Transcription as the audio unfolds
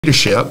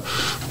leadership,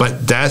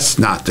 but that's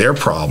not their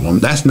problem.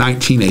 That's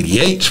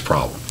 1988's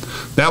problem.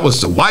 That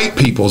was the white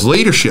people's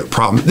leadership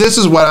problem. This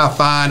is what I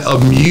find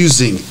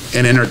amusing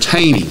and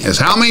entertaining, is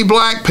how many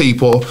black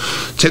people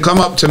to come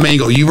up to me and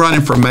go, "You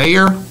running for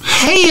mayor?"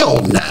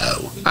 Hell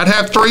no. I'd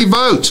have 3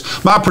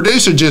 votes. My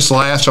producer just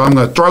laughed, so I'm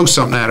going to throw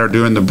something at her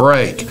during the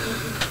break.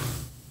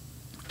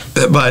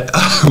 But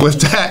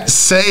with that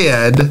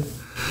said,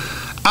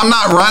 I'm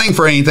not running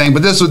for anything,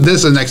 but this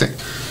is the next thing.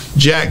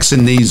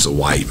 Jackson needs a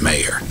white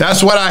mayor.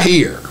 That's what I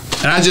hear.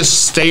 And I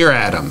just stare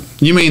at them.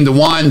 You mean the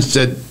ones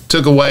that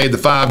took away the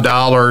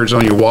 $5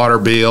 on your water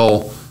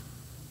bill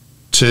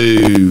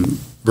to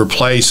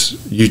replace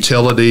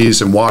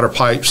utilities and water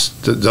pipes,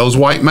 those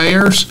white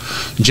mayors?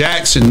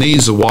 Jackson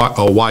needs a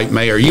white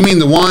mayor. You mean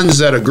the ones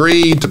that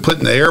agreed to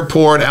putting the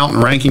airport out in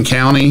Rankin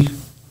County?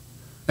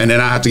 And then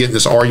I have to get in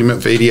this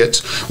argument for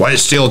idiots. Well,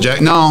 it's still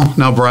Jackson.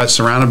 No, bro, it's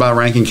surrounded by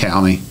Rankin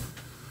County.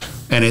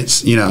 And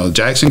it's, you know,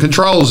 Jackson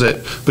controls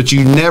it, but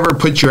you never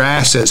put your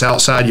assets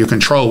outside your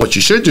control. What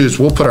you should do is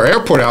we'll put our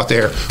airport out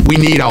there. We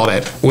need all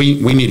that. We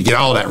need to get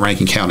all that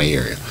Rankin County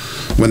area.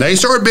 When they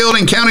started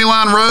building County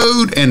Line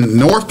Road and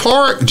North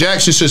Park,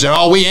 Jackson says,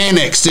 "Oh, we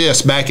annexed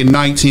this back in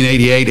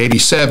 1988,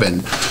 87,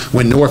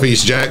 when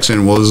Northeast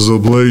Jackson was the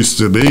place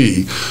to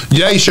be."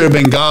 They should have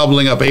been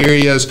gobbling up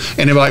areas,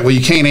 and they were like, "Well, you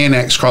can't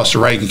annex across the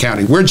Rankin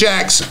County. We're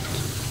Jackson."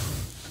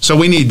 So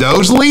we need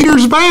those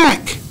leaders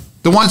back.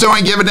 The ones that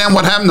don't give a damn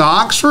what happened to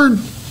Oxford.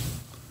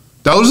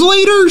 Those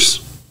leaders.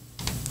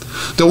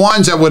 The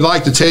ones that would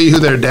like to tell you who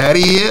their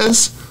daddy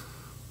is.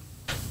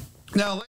 Now,